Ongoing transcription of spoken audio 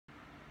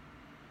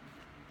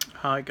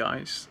Hi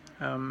guys,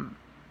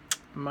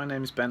 my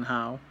name is Ben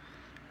Howell.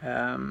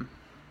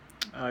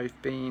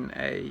 I've been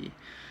a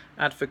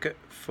advocate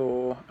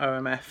for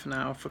OMF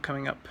now for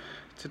coming up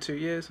to 2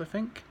 years, I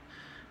think,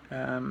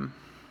 and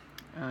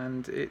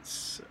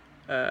it's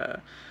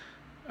a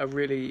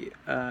really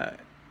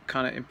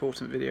kind of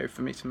important video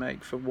for me to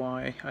make for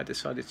why I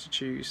decided to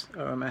choose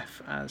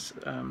OMF as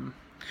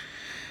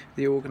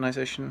the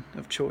organisation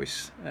of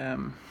choice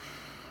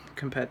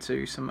compared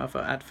to some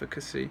other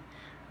advocacy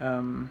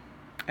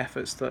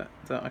efforts that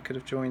I could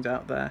have joined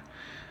out there.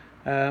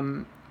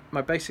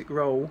 My basic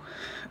role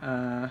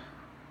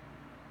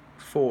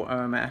for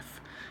OMF,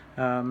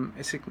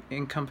 it's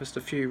encompassed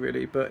a few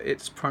really, but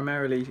it's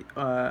primarily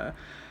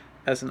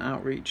as an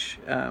outreach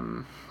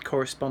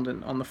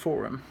correspondent on the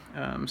forum,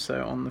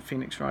 so on the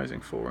Phoenix Rising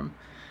forum,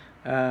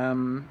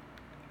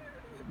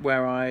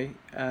 where I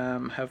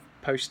have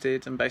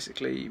posted and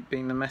basically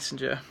been the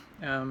messenger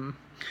and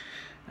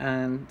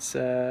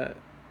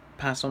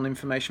pass on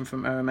information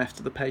from OMF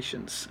to the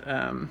patients,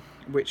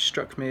 which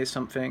struck me as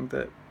something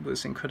that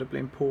was incredibly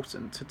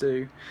important to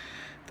do,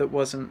 that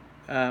wasn't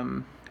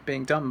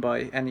being done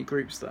by any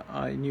groups that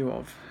I knew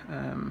of,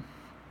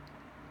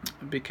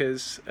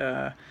 because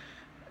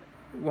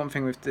one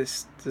thing with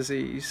this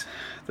disease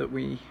that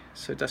we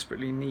so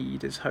desperately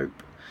need is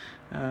hope,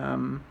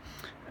 and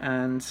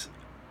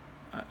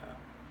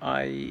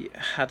I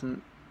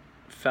hadn't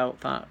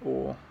felt that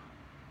or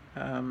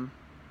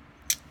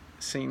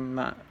seen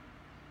that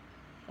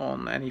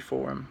on any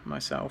forum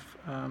myself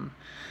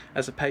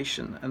as a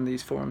patient, and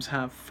these forums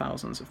have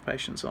thousands of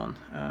patients on,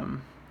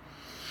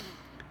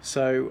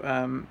 so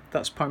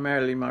that's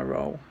primarily my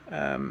role,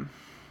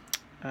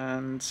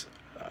 and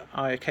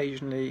I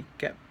occasionally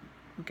get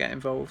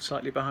involved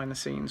slightly behind the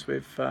scenes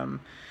with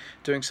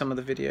doing some of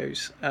the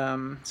videos.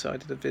 So I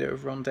did a video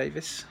of Ron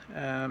Davis,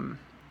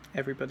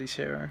 everybody's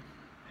hero,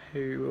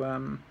 who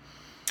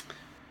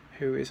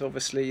is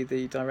obviously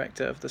the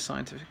director of the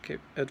Scientific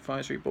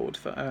Advisory Board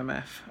for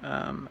OMF,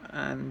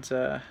 and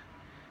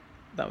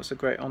that was a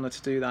great honour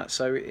to do that.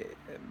 So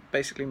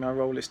basically my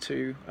role is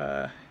to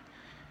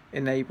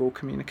enable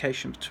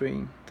communication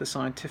between the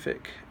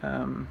scientific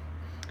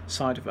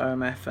side of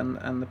OMF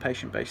and the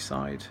patient-based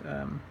side,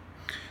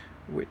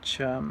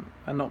 which are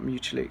not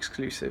mutually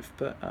exclusive,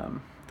 but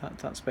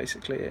that's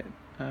basically it.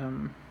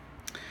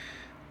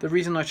 The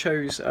reason I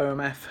chose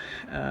OMF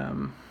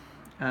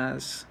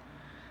as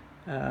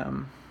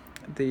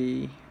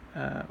the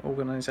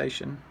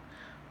organisation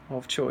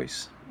of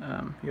choice,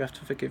 you have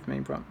to forgive me,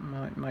 but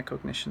my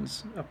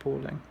cognition's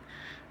appalling.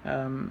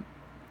 The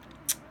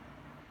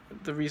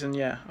reason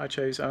I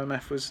chose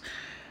OMF was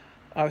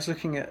I was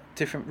looking at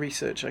different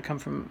research. I come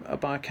from a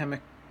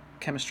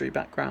biochemistry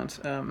background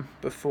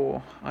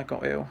before I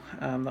got ill.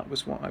 That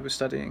was what I was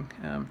studying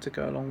to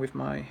go along with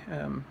my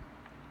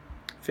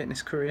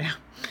fitness career,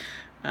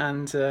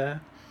 and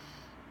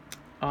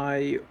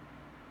I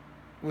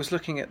was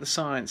looking at the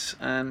science,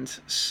 and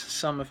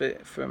some of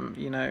it from,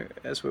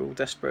 as we're all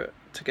desperate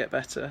to get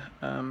better,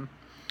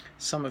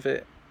 some of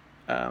it,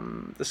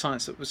 the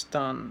science that was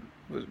done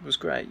was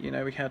great.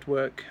 We had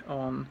work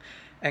on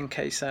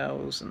NK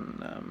cells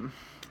and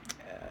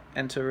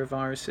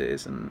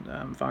enteroviruses and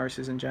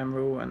viruses in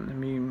general, and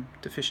immune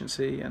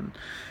deficiency, and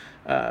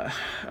a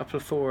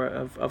plethora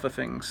of other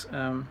things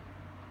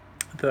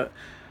that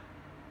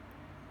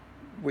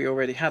we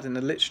already had in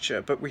the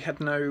literature, but we had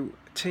no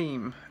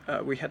team,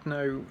 we had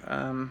no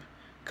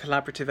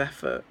collaborative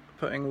effort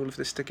putting all of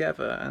this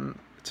together. And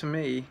to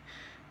me,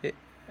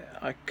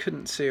 I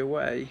couldn't see a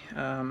way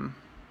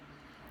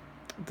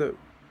that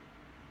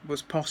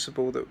was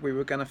possible that we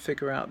were going to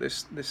figure out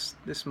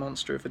this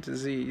monster of a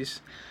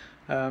disease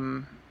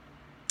that's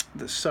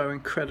so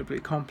incredibly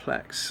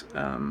complex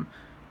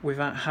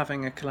without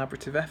having a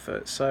collaborative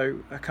effort. So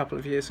a couple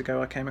of years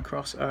ago I came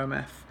across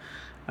OMF,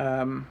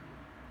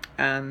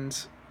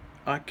 and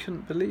I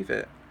couldn't believe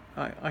it.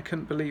 I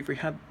couldn't believe we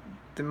had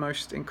the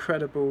most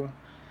incredible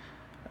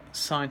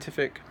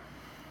scientific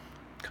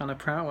kind of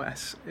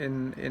prowess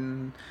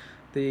in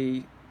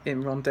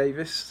Ron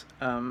Davis,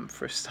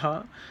 for a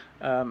start,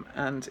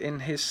 and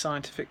in his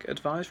Scientific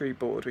Advisory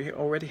Board. We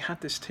already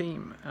had this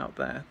team out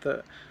there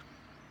that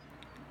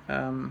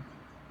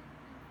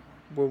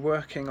were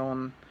working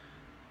on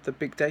the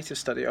big data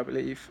study, I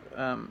believe,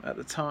 at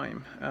the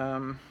time,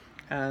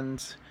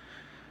 and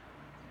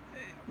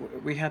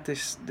we had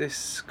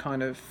this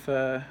kind of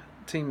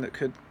team that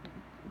could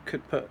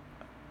put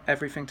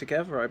everything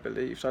together, I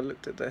believed. I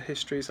looked at the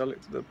histories, I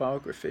looked at the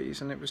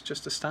biographies, and it was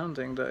just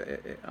astounding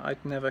that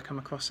I'd never come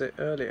across it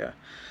earlier.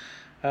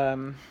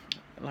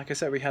 Like I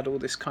said, we had all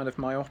this kind of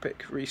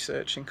myopic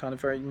research and kind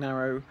of very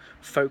narrow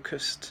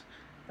focused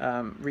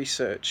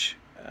research,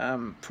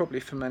 probably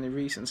for many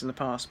reasons in the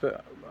past,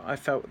 but I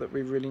felt that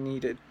we really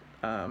needed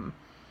a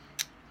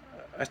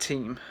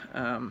team,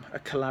 a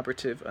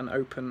collaborative and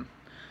open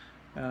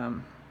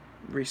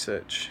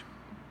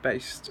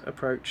research-based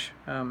approach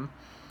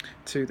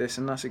to this,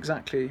 and that's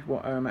exactly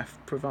what OMF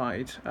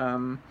provide.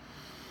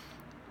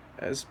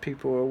 As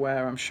people are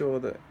aware, I'm sure,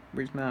 that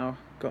we've now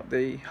got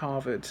the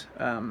Harvard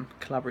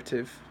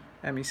collaborative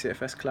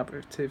MECFS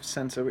collaborative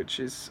centre, which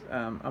is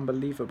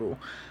unbelievable.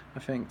 I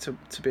think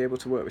to be able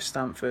to work with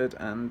Stanford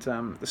and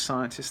the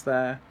scientists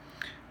there,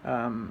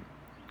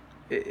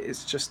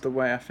 it's just the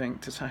way I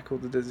think to tackle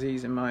the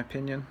disease, in my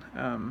opinion.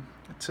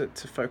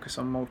 To focus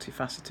on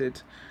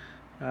multifaceted,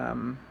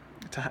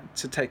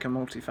 to take a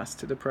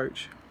multifaceted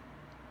approach,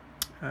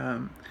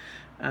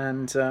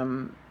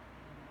 and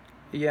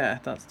yeah,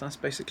 that's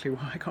basically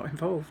why I got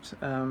involved.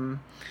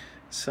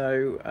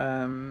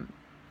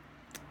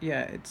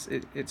 Yeah,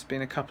 it's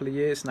been a couple of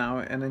years now,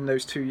 and in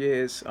those 2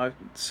 years,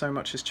 so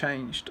much has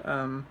changed.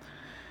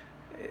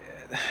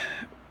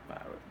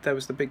 There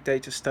was the big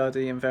data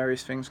study and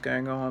various things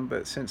going on,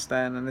 but since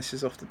then, and this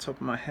is off the top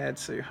of my head,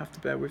 so you have to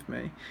bear with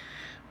me,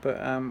 but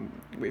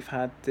we've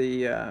had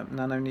the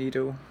nano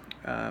needle,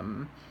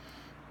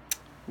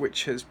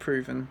 which has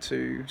proven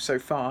to, so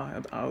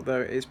far,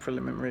 although it is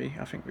preliminary,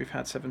 I think we've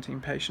had 17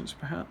 patients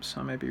perhaps,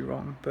 I may be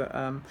wrong, but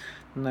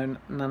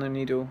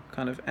nanoneedle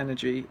kind of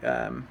energy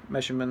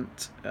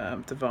measurement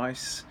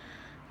device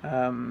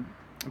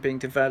being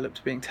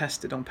developed, being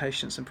tested on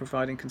patients and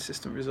providing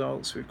consistent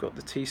results. We've got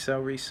the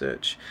T-cell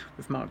research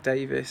with Mark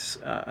Davis,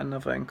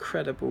 another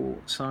incredible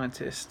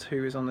scientist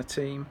who is on the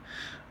team.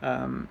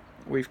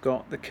 We've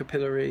got the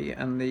capillary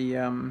and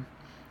the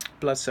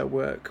blood cell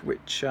work,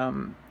 which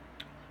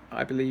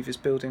I believe is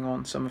building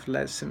on some of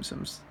Les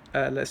Simpson's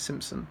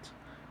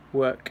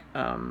work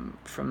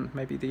from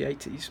maybe the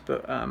 80s,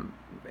 but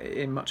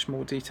in much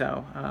more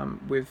detail,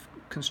 with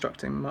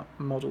constructing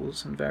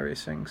models and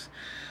various things.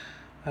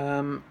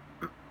 And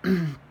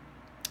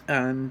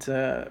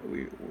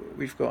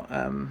we've got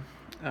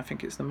I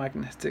think it's the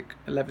magnetic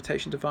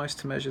levitation device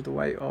to measure the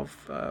weight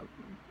of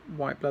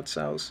white blood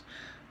cells.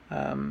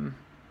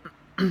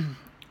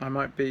 I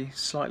might be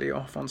slightly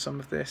off on some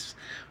of this,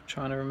 I'm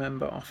trying to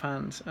remember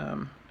offhand.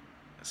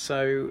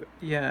 So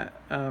yeah,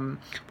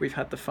 we've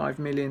had the $5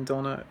 million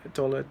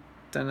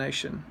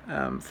donation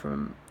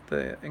from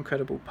the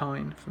Incredible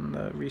Pine from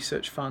the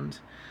research fund,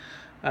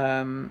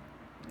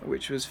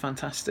 which was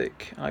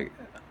fantastic. I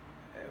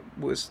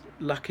was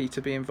lucky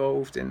to be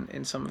involved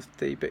in some of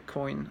the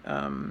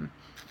Bitcoin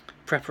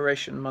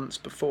preparation months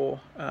before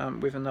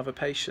with another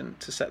patient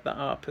to set that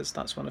up, as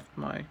that's one of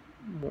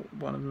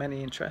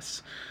many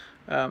interests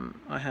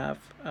I have,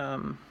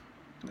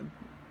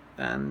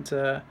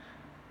 and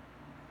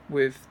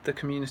with the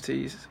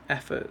community's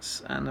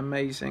efforts and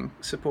amazing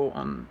support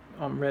on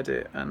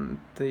Reddit and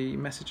the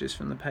messages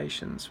from the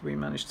patients, we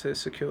managed to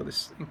secure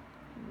this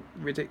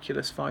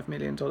ridiculous $5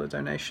 million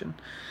donation.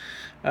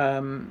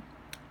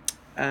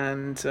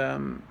 And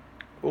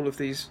all of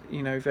these,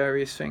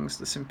 various things,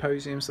 the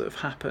symposiums that have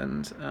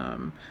happened,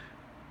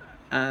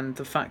 and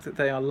the fact that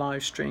they are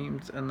live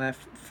streamed and they're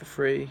for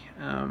free,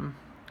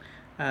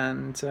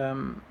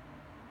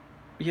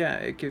 yeah,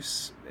 it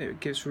gives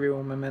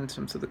real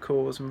momentum to the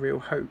cause and real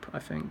hope, I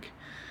think,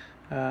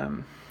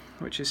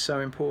 which is so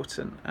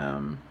important.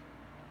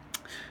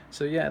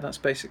 So yeah, that's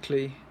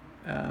basically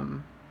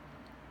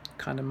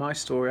kind of my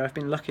story. I've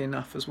been lucky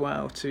enough as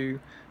well to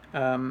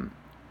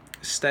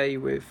stay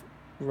with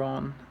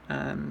Ron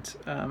and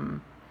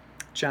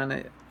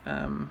Janet.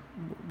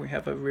 We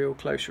have a real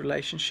close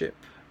relationship,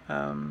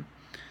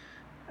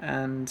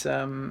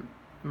 and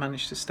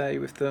managed to stay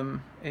with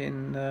them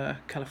in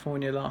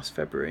California last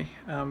February,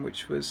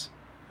 which was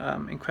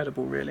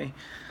incredible, really,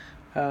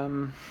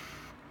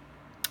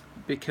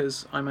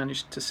 because I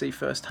managed to see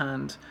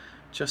firsthand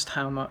just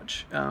how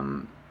much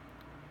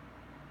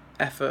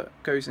effort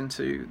goes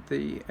into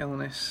the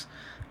illness.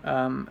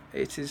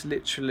 It is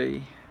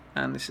literally,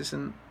 and this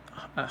isn't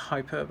a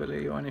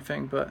hyperbole or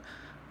anything, but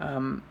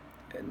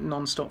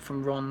non-stop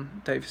from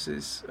Ron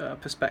Davis's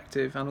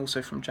perspective, and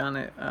also from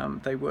Janet.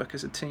 They work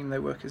as a team, they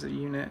work as a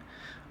unit,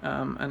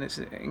 and it's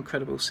an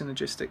incredible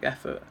synergistic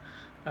effort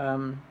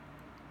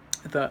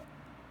that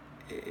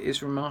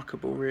is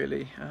remarkable,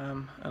 really.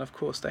 And of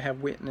course they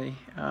have Whitney,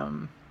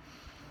 and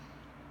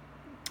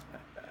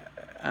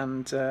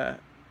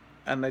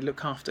they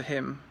look after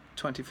him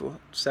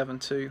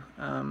 24/7 too,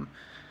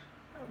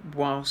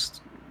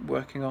 whilst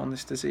working on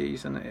this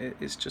disease, and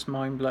it's just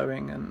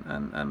mind-blowing,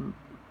 and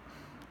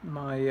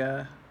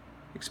my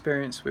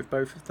experience with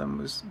both of them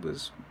was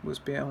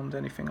beyond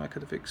anything I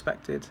could have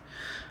expected.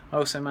 I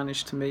also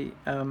managed to meet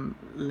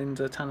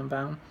Linda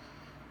Tannenbaum,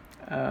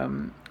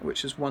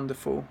 which is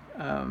wonderful,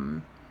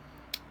 and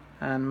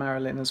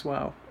Marilyn as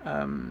well,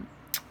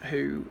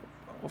 who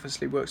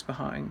obviously works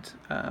behind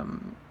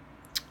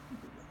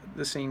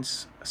the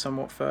scenes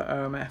somewhat for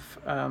OMF,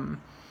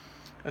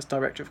 as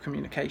Director of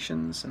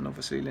Communications, and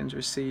obviously Linda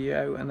is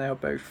CEO, and they are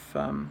both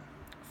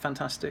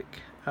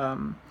fantastic.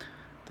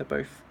 They're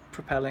both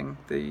propelling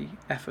the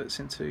efforts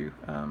into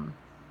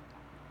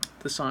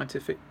the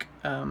scientific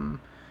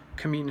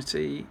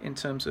community in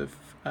terms of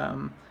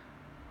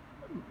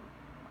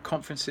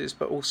conferences,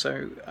 but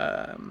also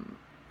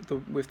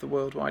with the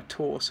worldwide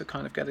tour, so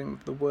kind of getting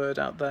the word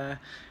out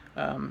there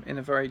in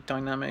a very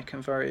dynamic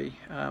and very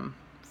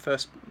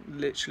first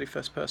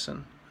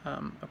person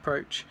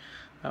approach,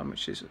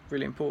 which is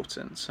really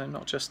important. So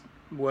not just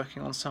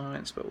working on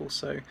science, but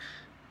also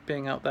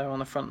being out there on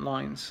the front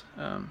lines,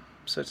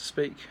 so to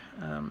speak.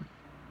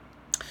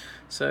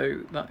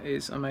 So that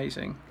is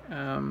amazing.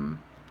 And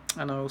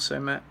I also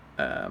met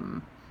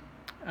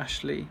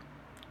Ashley,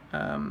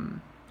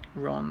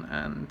 Ron,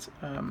 and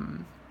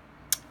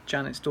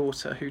Janet's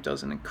daughter, who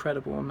does an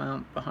incredible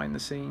amount behind the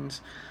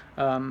scenes,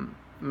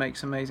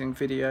 makes amazing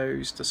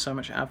videos, does so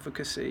much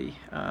advocacy,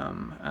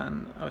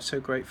 and I was so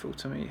grateful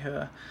to meet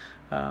her,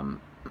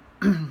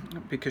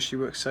 because she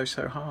works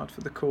so hard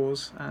for the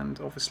cause, and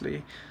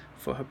obviously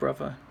for her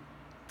brother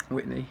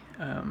Whitney.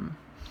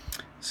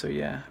 So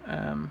yeah,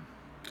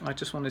 I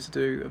just wanted to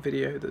do a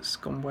video that's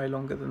gone way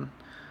longer than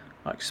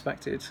I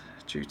expected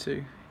due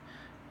to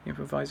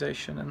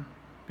improvisation and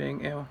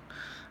being ill,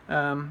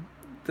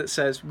 that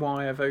says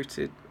why I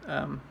voted,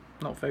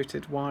 not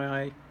voted,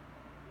 why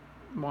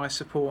I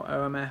support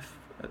OMF,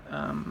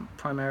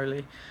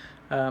 primarily,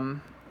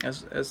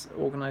 as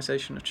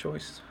organisation of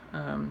choice.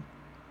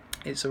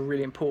 It's a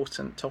really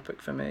important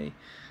topic for me.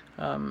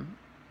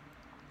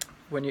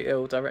 When you're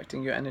ill,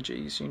 directing your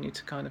energies, you need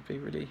to kind of be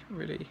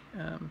really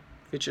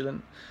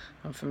vigilant.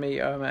 And for me,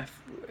 OMF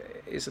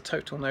is a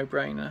total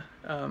no-brainer.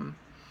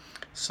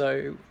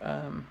 So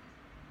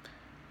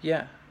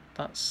yeah,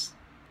 that's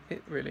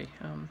it really.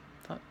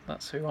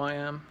 That's who I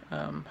am.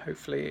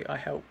 Hopefully I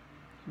help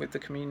with the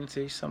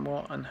community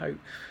somewhat, and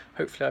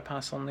hopefully I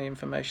pass on the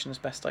information as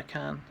best I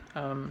can.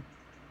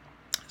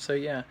 So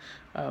yeah,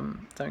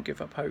 don't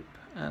give up hope,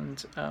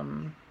 and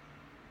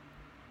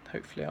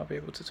hopefully I'll be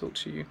able to talk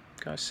to you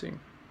guys soon.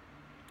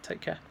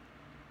 Take care.